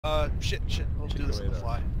shit. We'll do this on the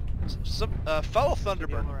fly. Follow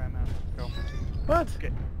Thunderbird. Go. What?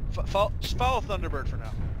 Okay. Just follow Thunderbird for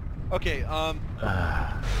now. Okay.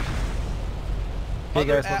 Hey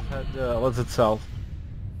guys, let's head south.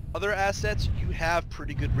 Other assets, you have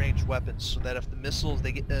pretty good ranged weapons, so that if the missiles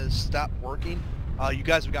they get stop working, you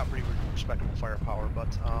guys have got pretty respectable firepower.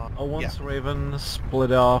 But once Raven,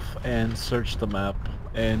 split off and search the map,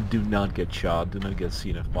 and do not get shot. Do not get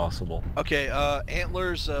seen if possible. Okay,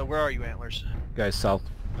 Antlers, where are you, Antlers? Guys, south.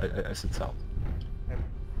 I said south.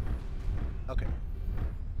 Okay.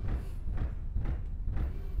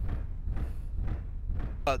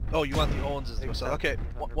 Oh, you want the Owens to go south? Okay,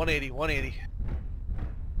 180, 180.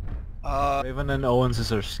 Raven and Owens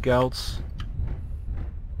is our scouts.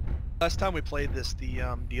 Last time we played this, the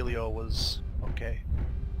dealio was okay.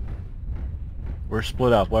 We're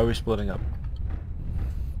split up. Why are we splitting up?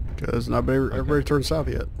 Because not everybody turned south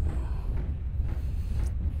yet.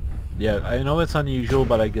 Yeah, I know it's unusual,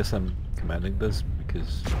 but I guess I'm commanding this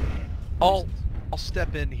because... I'll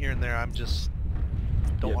step in here and there. I'm just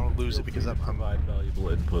don't want to lose it because I'm provide valuable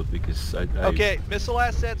input because I Okay, missile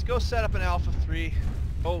assets. Go set up an Alpha 3.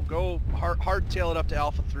 Go hardtail it up to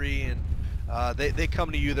Alpha 3, and they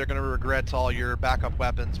come to you. They're gonna regret all your backup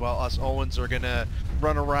weapons, while us Owens are gonna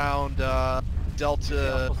run around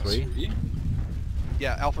Delta. Alpha 3.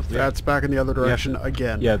 Yeah, Alpha 3. That's back in the other direction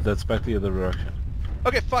again. Yeah, that's back the other direction.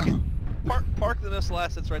 Okay, fuck it. Park the missile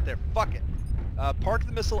assets right there. Fuck it. Park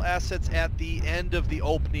the missile assets at the end of the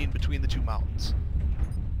opening between the two mountains.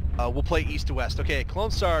 We'll play east to west. Okay,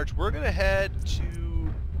 Clone Sarge, we're gonna head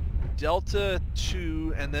to Delta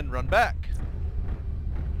 2 and then run back.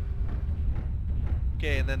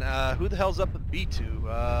 Okay, and then who the hell's up with B2?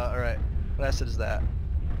 Alright, what asset is that?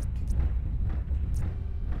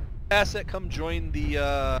 Asset, come join the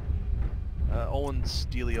Owens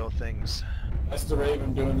dealio things. That's the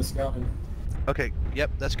Raven doing the scouting. Okay,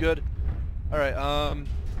 yep, that's good. Alright,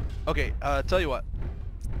 okay, tell you what.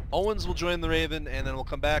 Owens will join the Raven, and then we'll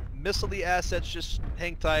come back. Missile the assets, just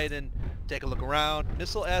hang tight and take a look around.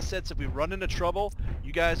 Missile assets, if we run into trouble,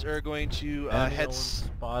 you guys are going to head...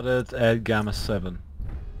 spotted at Gamma 7.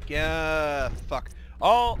 Yeah, fuck.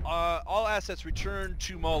 All assets return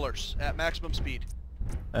to Maulers at maximum speed.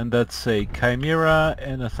 And that's a Chimera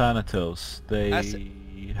and a Thanatos. They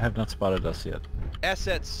have not spotted us yet.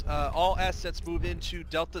 Assets, all assets move into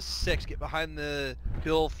Delta 6. Get behind the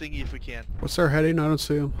hill thingy if we can. What's our heading? I don't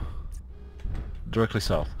see them. Directly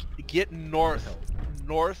south. Get north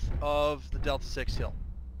of the Delta 6 hill,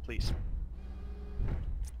 please.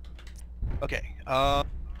 Okay,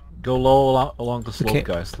 Go low along the slope,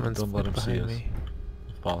 guys. Someone's Don't let them see us, me.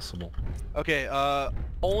 if possible. Okay,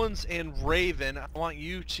 Owens and Raven, I want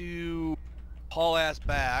you to haul ass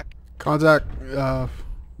back. Contact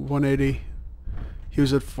 180. He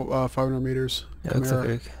was at 500 meters. Yeah, looks like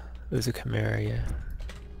it was a Chimera, yeah.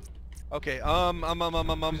 Okay,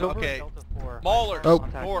 okay. Maulers, Oh,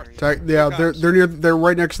 north. Yeah, they're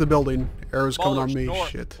right next to the building. Arrows coming on Maulers, me. north,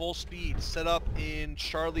 Shit. full speed. Set up in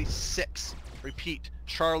Charlie 6. Repeat,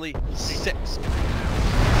 Charlie 6.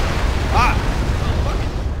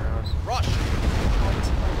 Rush.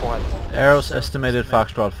 Arrows estimated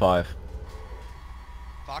Foxtrot 5.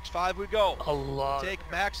 Fox 5 we go. A lot. Take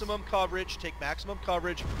maximum coverage. We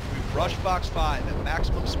rush Fox 5 at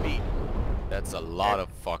maximum speed. That's a lot of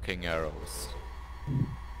fucking arrows.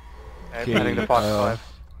 Okay, Heading to Fox 5.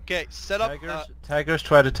 Okay, set up... Tigers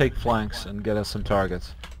try to take flanks and get us some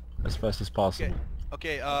targets as fast as possible.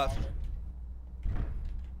 Okay,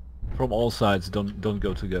 From all sides, don't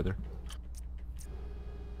go together.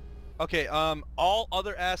 okay, all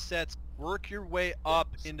other assets, work your way up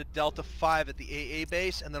into Delta 5 at the AA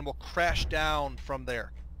base, and then we'll crash down from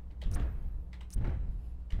there.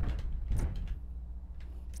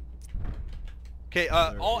 Okay,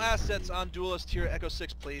 all assets on Duelist here at Echo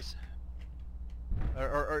 6, please.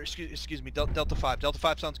 Or excuse me, Delta 5. Delta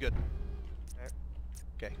 5 sounds good.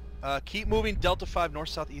 Okay. Keep moving Delta 5 north,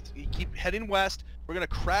 south, east. Keep heading west. We're going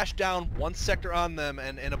to crash down one sector on them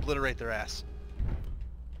and obliterate their ass.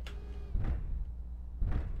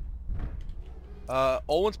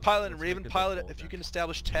 Owens pilot and Raven pilot, if you can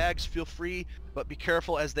establish tags, feel free, but be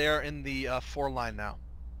careful as they are in the 4 line now.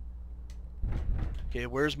 Okay,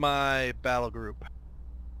 where's my battle group?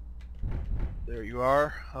 There you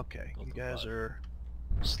are. Okay, you guys are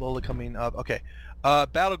slowly coming up. Okay,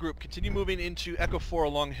 battle group, continue moving into Echo 4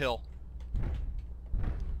 along hill.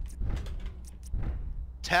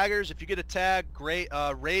 Taggers, if you get a tag, great.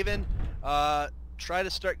 Raven, try to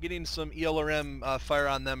start getting some ELRM fire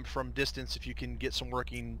on them from distance if you can get some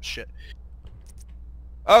working shit.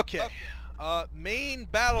 Okay, Main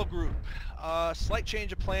battle group. Slight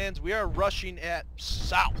change of plans. We are rushing at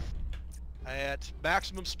south at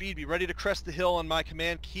maximum speed. Be ready to crest the hill on my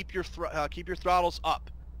command. Keep your throttles up.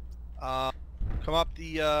 Come up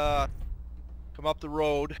the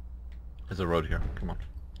road. There's a road here. Come on.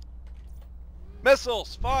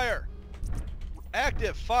 Missiles, fire.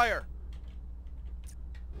 Active, fire.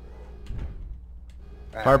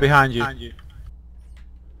 Far behind you.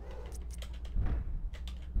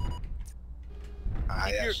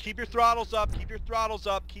 Keep your throttles up. Keep your throttles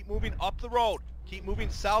up. Keep moving up the road. Keep moving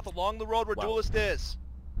south along the road where Duelist is.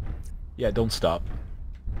 Yeah, don't stop.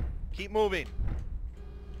 Keep moving.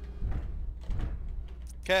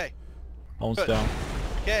 Okay. Almost down.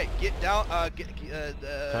 Okay, get down.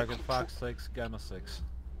 Target Fox 6, Gamma 6.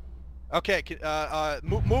 Okay,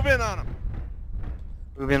 move in on him.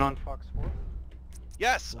 Move in on Fox 4.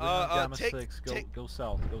 Yes. Gamma 6. Go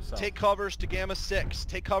south. Go south. Take covers to Gamma 6.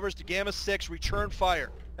 Take covers to Gamma 6. Return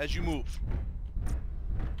fire as you move.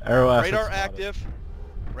 Arrow Radar active.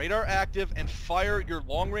 Radar active, and fire your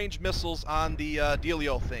long-range missiles on the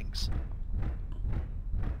dealio things.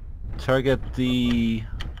 Target the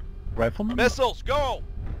rifleman. Missiles, go!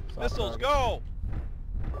 Soft Missiles, target. go!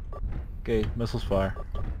 Okay, missiles fire.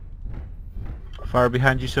 Fire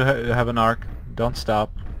behind you so you have an arc. Don't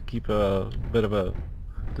stop. Keep a bit of a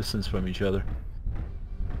distance from each other.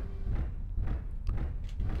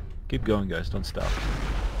 Keep going, guys. Don't stop.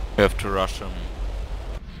 We have to rush him.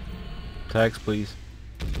 Tags, please.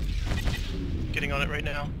 Getting on it right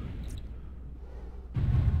now.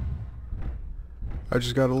 I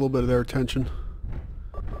just got a little bit of their attention.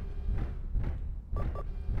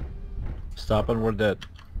 Stop and we're dead.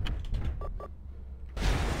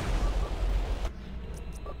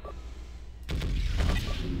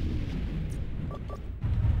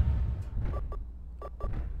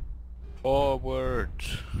 Forward.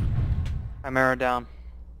 I'm arrow down.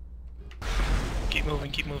 Keep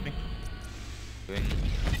moving, keep moving. Doing-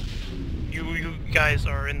 You guys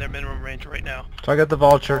are in their minimum range right now. Target the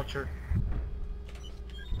vulture.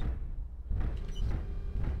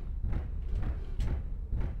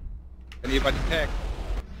 Anybody tag?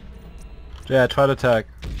 Yeah, try to tag.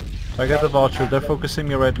 Target the vulture. They're focusing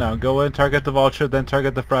me right now. Go in, target the vulture, then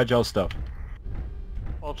target the fragile stuff.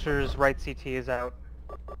 Vulture's right CT is out.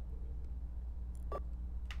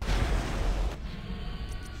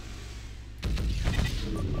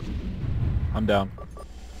 I'm down.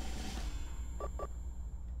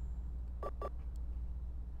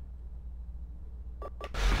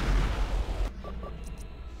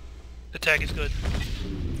 The tag is good.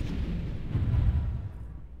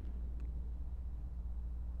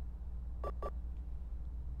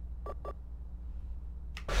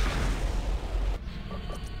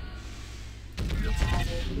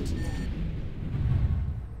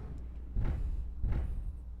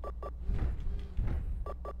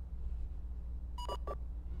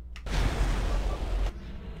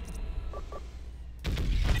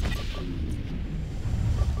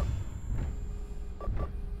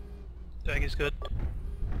 Tag is good.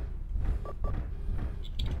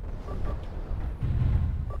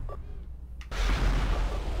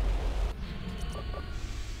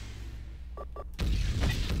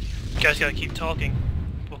 You guys gotta keep talking.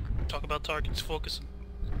 We'll talk about targets, focus.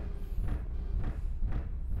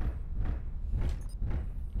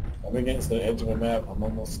 I'm against the edge of a map. I'm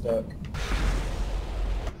almost stuck.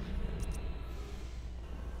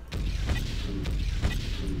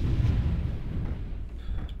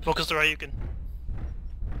 Focus the right, you can.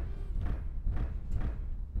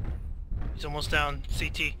 He's almost down.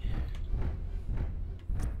 CT.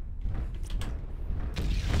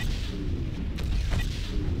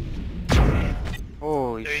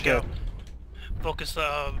 Holy There you shit. go. Focus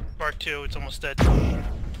Mark 2, it's almost dead. 2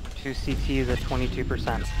 CTs at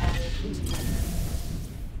 22%.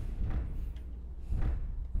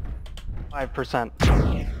 5%.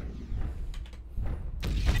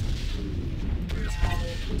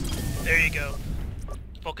 There you go.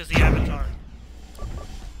 Focus the avatar.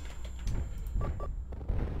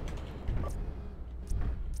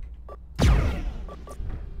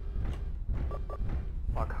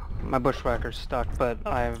 Fuck. My bushwhacker's stuck, but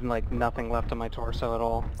I have like nothing left on my torso at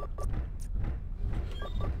all.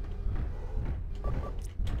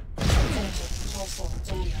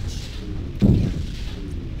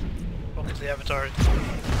 Focus the avatar.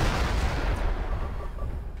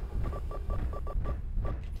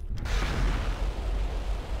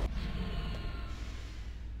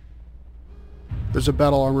 There's a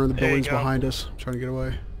battle armor in the There you buildings go. behind us. I'm trying to get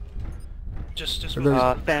away. Just Are move.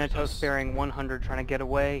 there- Thanatos bearing 100 trying to get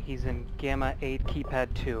away. He's in Gamma 8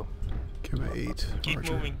 keypad 2. Gamma 8. Keep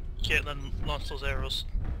Archer. moving. Caitlin, launch those arrows.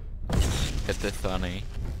 Get the Thunny.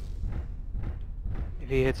 If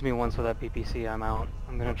he hits me once with that PPC, I'm out.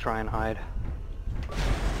 I'm gonna try and hide.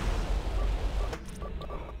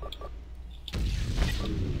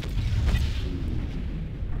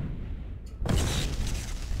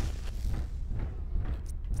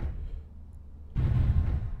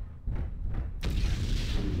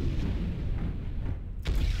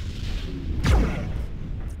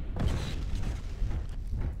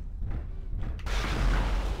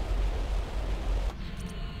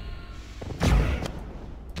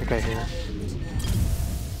 Okay, here.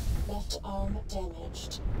 Left arm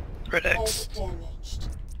damaged. Red Head X. damaged.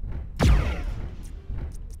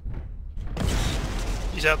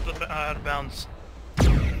 He's out of bounds.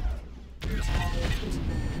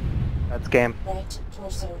 That's game. Right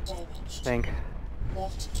torso damaged. Think.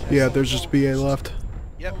 Left torso Yeah, there's just BA damaged. left.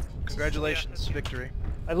 Yep. Congratulations, victory.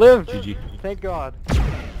 I lived! GG. Thank God.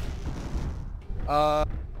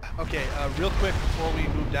 Okay, real quick before we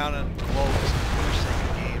move down and close the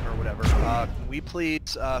second game or whatever, can we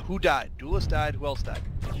please, who died? Duelist died, who else died?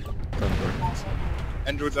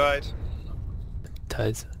 Andrew died.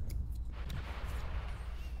 Ties.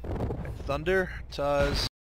 Thunder, Tuz,